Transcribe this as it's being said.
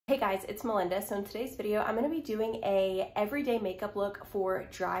guys, it's Melinda. So in today's video, I'm going to be doing a everyday makeup look for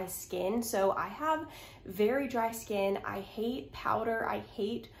dry skin. So I have very dry skin. I hate powder. I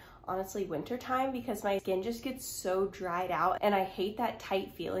hate honestly wintertime because my skin just gets so dried out, and I hate that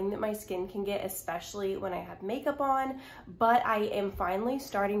tight feeling that my skin can get, especially when I have makeup on. But I am finally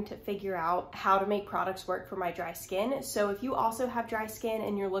starting to figure out how to make products work for my dry skin. So if you also have dry skin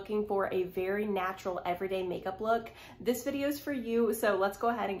and you're looking for a very natural everyday makeup look, this video is for you. So let's go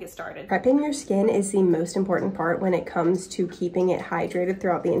ahead and get started. Prepping your skin is the most important part when it comes to keeping it hydrated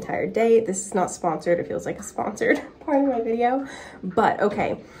throughout the entire day. This is not sponsored. It feels like a sponsored part of my video, but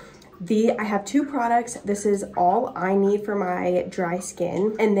okay. I have two products. This is all I need for my dry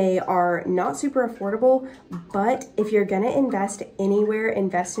skin, and they are not super affordable, but if you're gonna invest anywhere,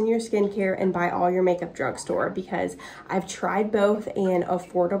 invest in your skincare and buy all your makeup drugstore, because I've tried both, and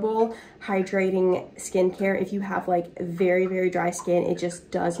affordable hydrating skincare, if you have like very, very dry skin, it just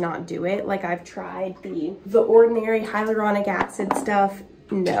does not do it. Like I've tried the ordinary hyaluronic acid stuff.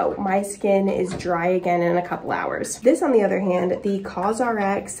 No, my skin is dry again in a couple hours. This, on the other hand, the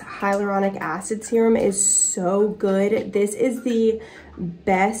CosRx Hyaluronic Acid Serum is so good. This is the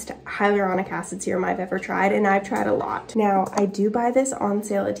best hyaluronic acid serum I've ever tried, and I've tried a lot. Now, I do buy this on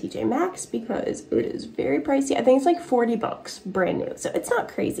sale at TJ Maxx because it is very pricey. I think it's like 40 bucks brand new, so it's not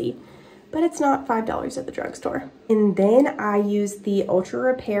crazy, but it's not $5 at the drugstore. And then I use the Ultra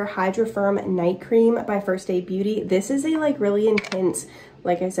Repair Hydra Firm Night Cream by First Aid Beauty. This is a like really intense,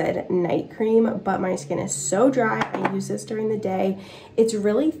 like I said, night cream, but my skin is so dry. I use this during the day. It's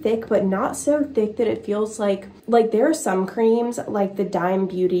really thick, but not so thick that it feels like there are some creams, like the Dime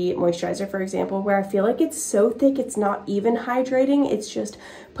Beauty moisturizer, for example, where I feel like it's so thick it's not even hydrating. It's just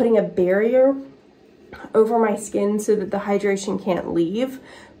putting a barrier over my skin so that the hydration can't leave,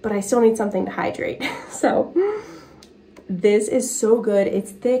 but I still need something to hydrate. So this is so good.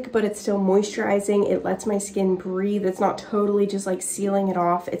 It's thick, but it's still moisturizing. It lets my skin breathe. It's not totally just like sealing it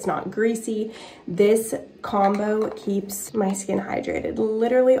off. It's not greasy. This combo keeps my skin hydrated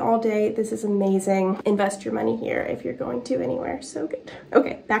literally all day. This is amazing. Invest your money here if you're going to anywhere. So good.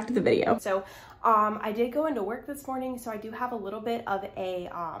 Okay, back to the video. So I did go into work this morning, so I do have a little bit of a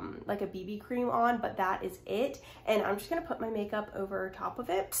like a BB cream on, but that is it. And I'm just gonna put my makeup over top of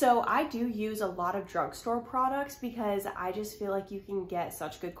it. So I do use a lot of drugstore products because I just feel like you can get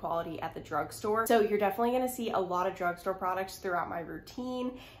such good quality at the drugstore. So you're definitely gonna see a lot of drugstore products throughout my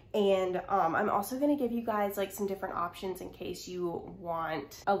routine. And I'm also gonna give you guys like some different options in case you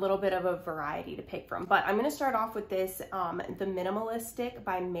want a little bit of a variety to pick from. But I'm gonna start off with this, the Minimalist Stick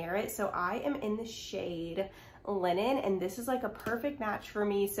by Merit. So I am in the shade Linen, and this is like a perfect match for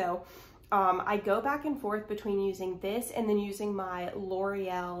me. So I go back and forth between using this and then using my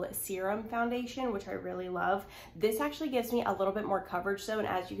L'Oreal Serum Foundation, which I really love. This actually gives me a little bit more coverage though, and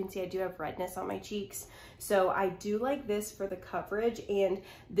as you can see, I do have redness on my cheeks. So I do like this for the coverage, and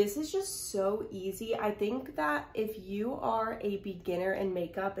this is just so easy. I think that if you are a beginner in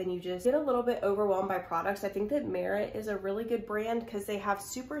makeup and you just get a little bit overwhelmed by products, I think that Merit is a really good brand because they have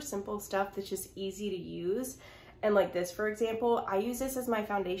super simple stuff that's just easy to use. And like this, for example, I use this as my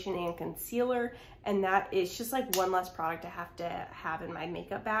foundation and concealer, and that is just like one less product I have to have in my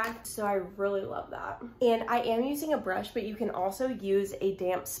makeup bag. So I really love that. And I am using a brush, but you can also use a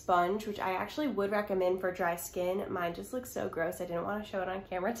damp sponge, which I actually would recommend for dry skin. Mine just looks so gross. I didn't want to show it on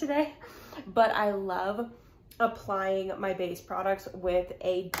camera today, but I love applying my base products with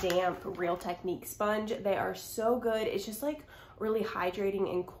a damp Real Technique sponge. They are so good. It's just like really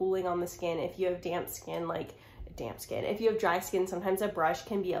hydrating and cooling on the skin. If you have damp skin, if you have dry skin, sometimes a brush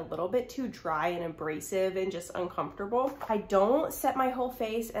can be a little bit too dry and abrasive and just uncomfortable. I don't set my whole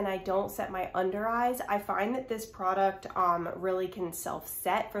face and I don't set my under eyes. I find that this product really can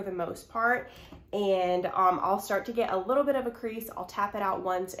self-set for the most part, and I'll start to get a little bit of a crease. I'll tap it out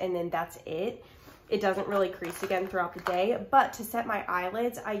once and then that's it. It doesn't really crease again throughout the day. But to set my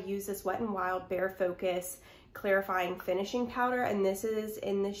eyelids, I use this Wet n Wild Bare Focus Clarifying Finishing Powder, and this is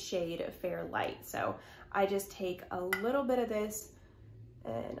in the shade Fair Light. So I just take a little bit of this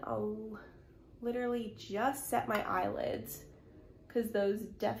and I'll literally just set my eyelids because those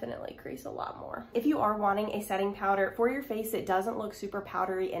definitely crease a lot more. If you are wanting a setting powder for your face that doesn't look super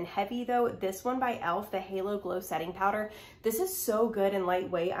powdery and heavy though, this one by e.l.f., the Halo Glow Setting Powder, this is so good and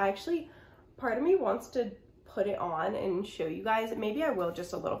lightweight. Part of me wants to put it on and show you guys. Maybe I will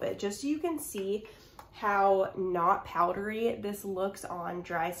just a little bit, just so you can see how not powdery this looks on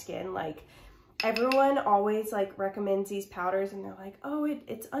dry skin. Like, everyone always like recommends these powders and they're like, oh,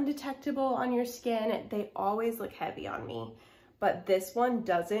 it's undetectable on your skin. They always look heavy on me, but this one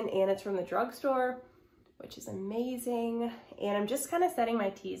doesn't, and it's from the drugstore. which is amazing. And I'm just kind of setting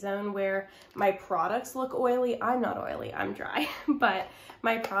my T-zone where my products look oily. I'm not oily, I'm dry, but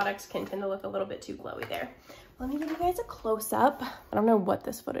my products can tend to look a little bit too glowy there. Let me give you guys a close-up. I don't know what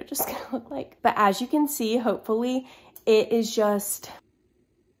this footage is gonna look like, but as you can see, hopefully, it is just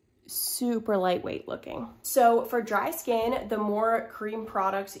super lightweight looking. So for dry skin, the more cream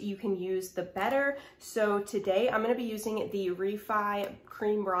products you can use, the better. So today I'm gonna be using the Refi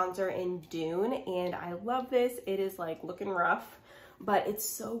Cream Bronzer in Dune, and I love this. It is like looking rough, but it's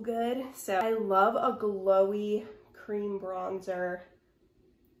so good. So I love a glowy cream bronzer.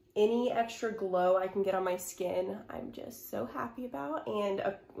 Any extra glow I can get on my skin, I'm just so happy about. And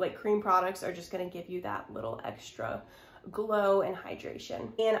like cream products are just gonna give you that little extra glow and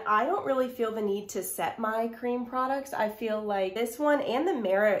hydration. And I don't really feel the need to set my cream products. I feel like this one and the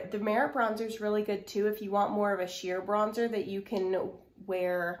Merit bronzer is really good too if you want more of a sheer bronzer that you can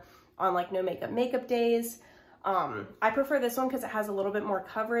wear on like no makeup days. I prefer this one because it has a little bit more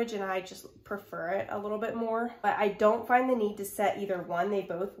coverage and I just prefer it a little bit more, but I don't find the need to set either one. They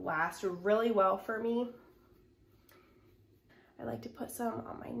both last really well for me. I like to put some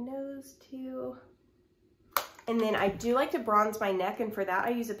on my nose too. And then I do like to bronze my neck, and for that I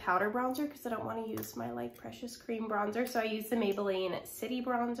use a powder bronzer because I don't want to use my like precious cream bronzer. So I use the Maybelline City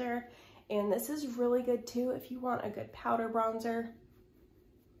Bronzer, and this is really good too if you want a good powder bronzer.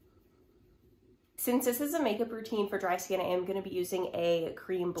 Since this is a makeup routine for dry skin, I am going to be using a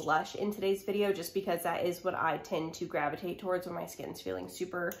cream blush in today's video just because that is what I tend to gravitate towards when my skin's feeling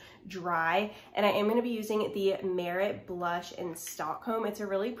super dry. And I am going to be using the Merit blush in Stockholm. It's a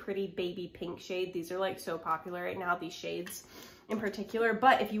really pretty baby pink shade. These are like so popular right now, these shades in particular.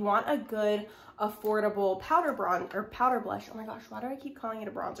 But if you want a good affordable powder blush, oh my gosh, why do I keep calling it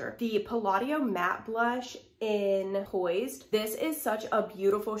a bronzer? The Palladio matte blush in Poised. This is such a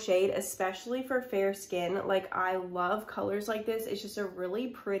beautiful shade, especially for fair skin. Like I love colors like this. It's just a really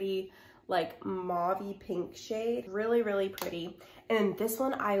pretty like mauve-y pink shade. Really, really pretty. And this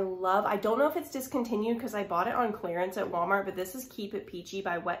one I love. I don't know if it's discontinued because I bought it on clearance at Walmart, but this is Keep It Peachy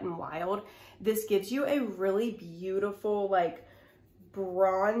by Wet n Wild. This gives you a really beautiful like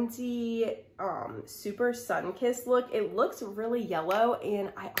bronzy super sun-kissed look. It looks really yellow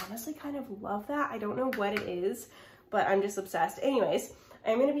and I honestly kind of love that. I don't know what it is, but I'm just obsessed. Anyways,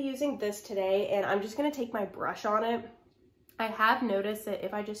 I'm going to be using this today and I'm just going to take my brush on it. I have noticed that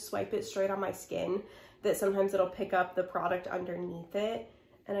if I just swipe it straight on my skin that sometimes it'll pick up the product underneath it,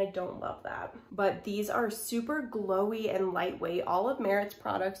 and I don't love that. But these are super glowy and lightweight. All of Merit's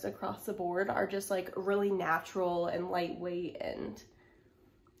products across the board are just like really natural and lightweight and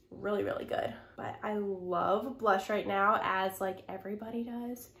really, really good. But I love blush right now, as like everybody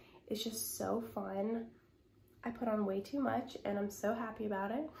does. It's just so fun. I put on way too much and I'm so happy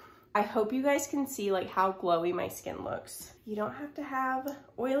about it. I hope you guys can see like how glowy my skin looks. You don't have to have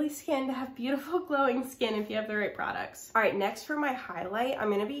oily skin to have beautiful glowing skin if you have the right products. All right, next for my highlight, I'm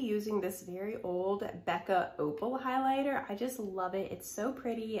gonna be using this very old Becca Opal highlighter. I just love it. It's so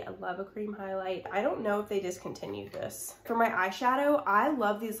pretty. I love a cream highlight. I don't know if they discontinued this. For my eyeshadow, I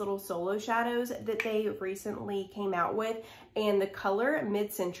love these little solo shadows that they recently came out with, and the color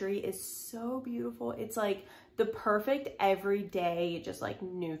Mid-Century is so beautiful. It's like the perfect everyday, just like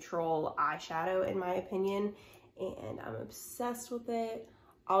neutral eyeshadow in my opinion, and I'm obsessed with it.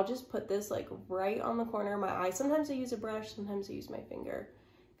 I'll just put this like right on the corner of my eye. Sometimes I use a brush, sometimes I use my finger.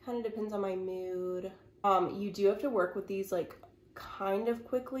 Kind of depends on my mood. You do have to work with these like kind of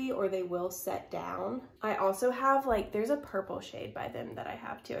quickly or they will set down. I also have like, there's a purple shade by them that I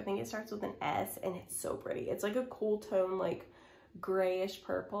have too. I think it starts with an S and it's so pretty. It's like a cool tone, like grayish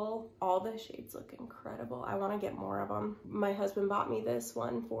purple. All the shades look incredible. I want to get more of them. My husband bought me this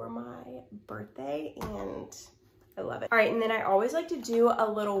one for my birthday and I love it. All right, and then I always like to do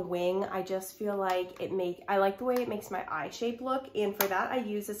a little wing. I just feel like I like the way it makes my eye shape look, and for that I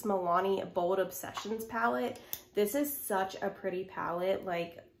use this Milani Bold Obsessions palette. This is such a pretty palette,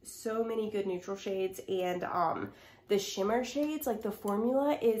 like so many good neutral shades, and the shimmer shades, like the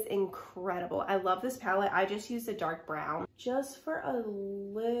formula is incredible. I love this palette. I just used a dark brown just for a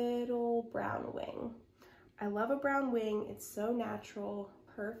little brown wing. I love a brown wing. It's so natural,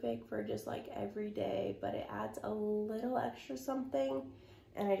 perfect for just like every day, but it adds a little extra something,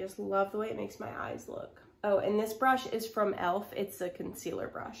 and I just love the way it makes my eyes look. Oh, and this brush is from e.l.f. It's a concealer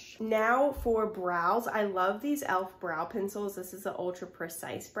brush. Now for brows, I love these e.l.f. brow pencils. This is an ultra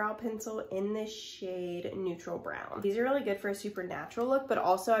precise brow pencil in this shade Neutral Brown. These are really good for a super natural look, but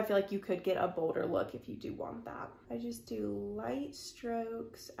also I feel like you could get a bolder look if you do want that. I just do light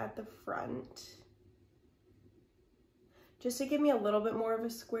strokes at the front. just to give me a little bit more of a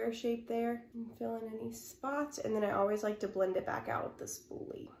square shape there and fill in any spots. And then I always like to blend it back out with the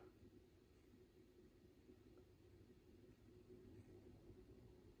spoolie.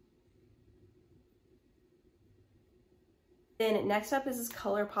 Then next up is this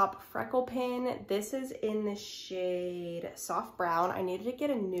ColourPop Freckle Pen. This is in the shade Soft Brown. I needed to get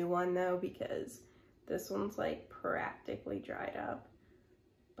a new one though because this one's like practically dried up.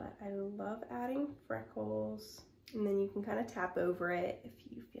 But I love adding freckles. And then you can kind of tap over it if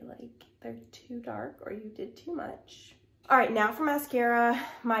you feel like they're too dark or you did too much. All right, now for mascara.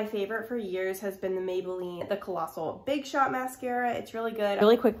 My favorite for years has been the Maybelline, the Colossal Big Shot Mascara. It's really good.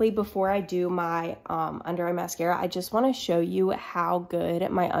 Really quickly, before I do my under eye mascara, I just want to show you how good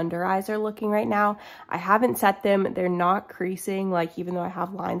my under eyes are looking right now. I haven't set them. They're not creasing, like even though I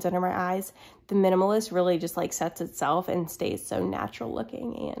have lines under my eyes. The Minimalist really just like sets itself and stays so natural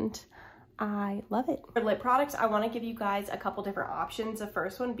looking, and I love it. For lip products, I want to give you guys a couple different options. The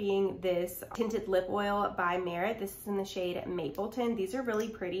first one being this tinted lip oil by Merit. This is in the shade Mapleton. These are really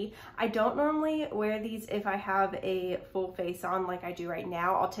pretty. I don't normally wear these if I have a full face on like I do right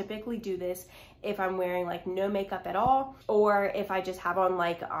now. I'll typically do this if I'm wearing like no makeup at all, or if I just have on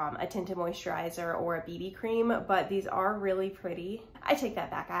like a tinted moisturizer or a BB cream, but these are really pretty. I take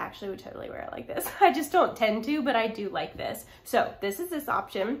that back. I actually would totally wear it like this. I just don't tend to, but I do like this. So this is this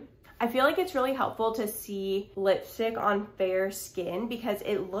option. I feel like it's really helpful to see lipstick on fair skin because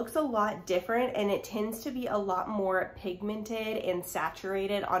it looks a lot different and it tends to be a lot more pigmented and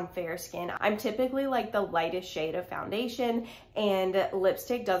saturated on fair skin. I'm typically like the lightest shade of foundation, and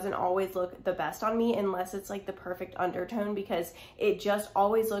lipstick doesn't always look the best on me unless it's like the perfect undertone, because it just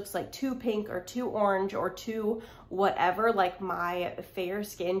always looks like too pink or too orange or too whatever. Like my fair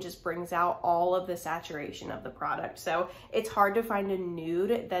skin just brings out all of the saturation of the product. So it's hard to find a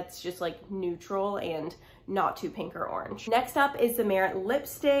nude that's just like neutral and not too pink or orange. Next up is the Merit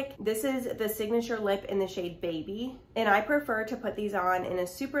lipstick. This is the Signature Lip in the shade Baby. And I prefer to put these on in a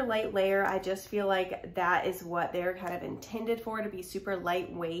super light layer. I just feel like that is what they're kind of intended for, to be super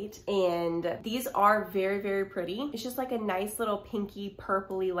lightweight. And these are very, very pretty. It's just like a nice little pinky,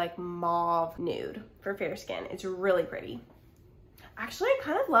 purpley, like mauve nude for fair skin. It's really pretty. Actually, I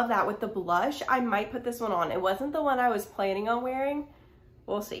kind of love that with the blush. I might put this one on. It wasn't the one I was planning on wearing.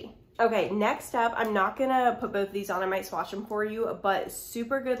 We'll see. Okay, next up, I'm not gonna put both of these on, I might swatch them for you, but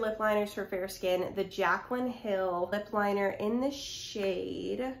super good lip liners for fair skin. The Jaclyn Hill lip liner in the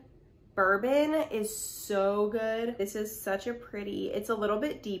shade Bourbon is so good. This is such a pretty, it's a little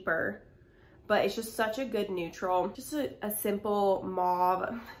bit deeper, but it's just such a good neutral. Just a simple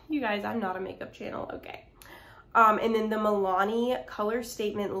mauve. You guys, I'm not a makeup channel, okay. And then the Milani Color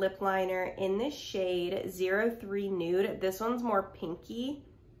Statement lip liner in the shade 03 Nude. This one's more pinky,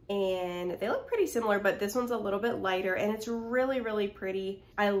 and they look pretty similar, but this one's a little bit lighter, and it's really, really pretty.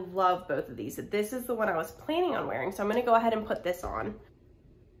 I love both of these. This is the one I was planning on wearing, so I'm gonna go ahead and put this on.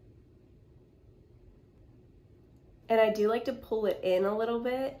 And I do like to pull it in a little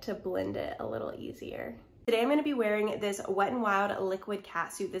bit to blend it a little easier. Today I'm going to be wearing this Wet n Wild liquid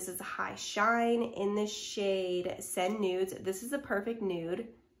catsuit. This is a high shine in the shade Send Nudes. This is a perfect nude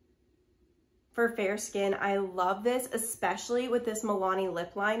for fair skin. I love this, especially with this Milani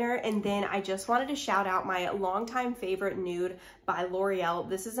lip liner. And then I just wanted to shout out my longtime favorite nude by L'Oreal.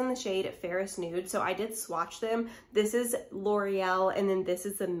 This is in the shade Ferris Nude. So I did swatch them. This is L'Oreal, and then this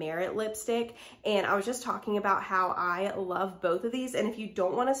is the Merit lipstick. And I was just talking about how I love both of these. And if you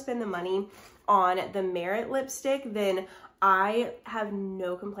don't want to spend the money on the Merit lipstick, then I have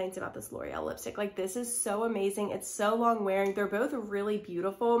no complaints about this L'Oreal lipstick. Like, this is so amazing. It's so long wearing. They're both really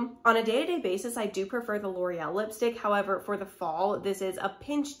beautiful. On a day-to-day basis, I do prefer the L'Oreal lipstick. However, for the fall, this is a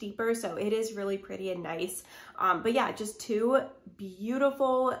pinch deeper, so it is really pretty and nice. But yeah, just two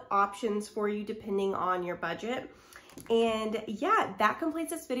beautiful options for you depending on your budget. And yeah, that completes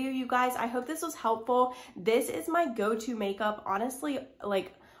this video, you guys. I hope this was helpful. This is my go-to makeup, honestly,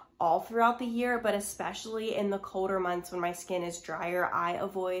 like all throughout the year, but especially in the colder months when my skin is drier. I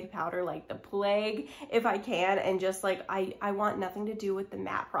avoid powder like the plague if I can, and just like I want nothing to do with the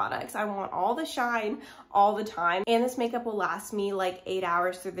matte products. I want all the shine all the time, and this makeup will last me like 8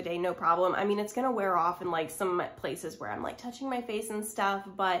 hours through the day, no problem. I mean, it's gonna wear off in like some places where I'm like touching my face and stuff,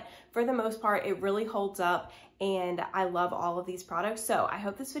 but for the most part, it really holds up. And I love all of these products. So I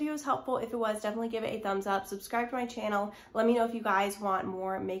hope this video was helpful. If it was, definitely give it a thumbs up. Subscribe to my channel. Let me know if you guys want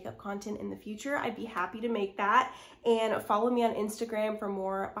more makeup content in the future. I'd be happy to make that. And follow me on Instagram for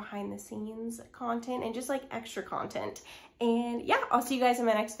more behind the scenes content and just like extra content. And yeah, I'll see you guys in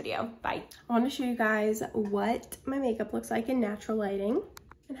my next video. Bye. I want to show you guys what my makeup looks like in natural lighting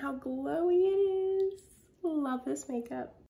and how glowy it is. Love this makeup.